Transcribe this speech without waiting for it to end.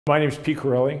My name is Pete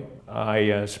Chiarelli.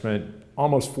 I spent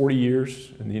almost 40 years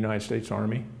in the United States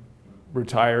Army.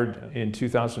 Retired in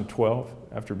 2012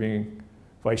 after being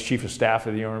Vice Chief of Staff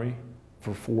of the Army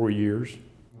for 4 years.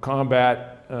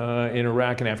 Combat in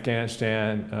Iraq and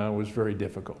Afghanistan was very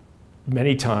difficult.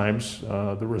 Many times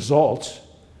the results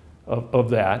of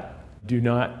that do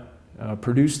not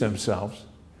produce themselves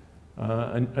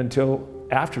until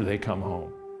after they come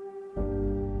home.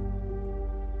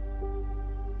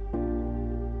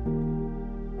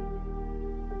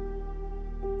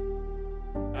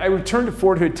 I returned to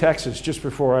Fort Hood, Texas just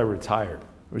before I retired.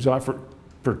 It was an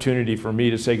opportunity for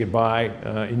me to say goodbye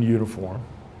in uniform,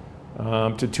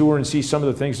 to tour and see some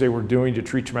of the things they were doing to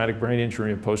treat traumatic brain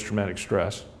injury and post-traumatic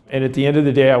stress. And at the end of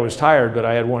the day, I was tired, but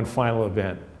I had one final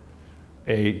event.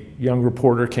 A young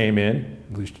reporter came in,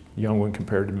 at least a young one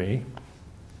compared to me,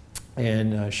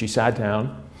 and she sat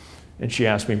down and she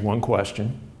asked me one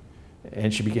question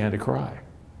and she began to cry.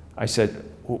 I said,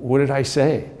 "What did I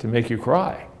say to make you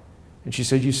cry?" And she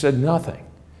said, "You said nothing.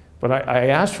 But I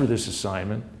asked for this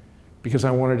assignment because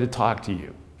I wanted to talk to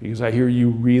you, because I hear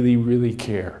you really, really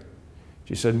care."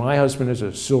 She said, "My husband is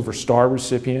a Silver Star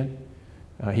recipient.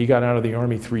 He got out of the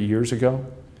Army 3 years ago.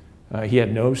 He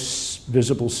had no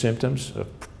visible symptoms of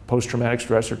post-traumatic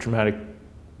stress or traumatic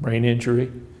brain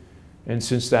injury. And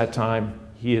since that time,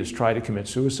 he has tried to commit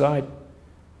suicide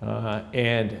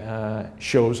and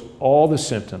shows all the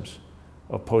symptoms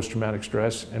of post-traumatic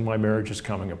stress, and my marriage is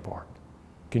coming apart.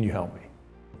 Can you help me?"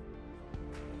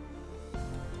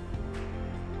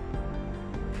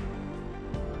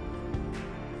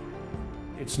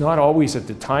 It's not always at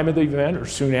the time of the event or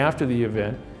soon after the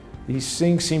event. These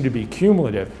things seem to be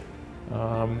cumulative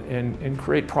and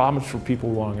create problems for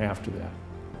people long after that.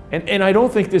 And I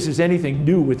don't think this is anything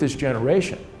new with this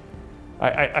generation.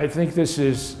 I think this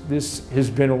has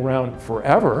been around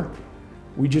forever.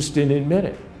 We just didn't admit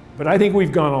it. But I think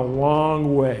we've gone a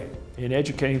long way in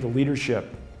educating the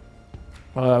leadership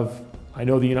of, I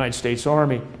know, the United States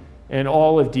Army and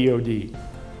all of DOD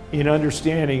in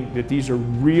understanding that these are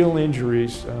real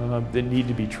injuries that need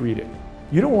to be treated.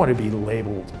 You don't want to be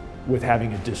labeled with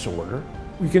having a disorder.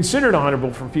 We consider it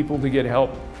honorable for people to get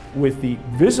help with the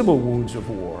visible wounds of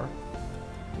war.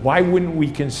 Why wouldn't we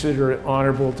consider it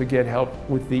honorable to get help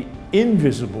with the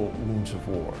invisible wounds of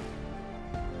war?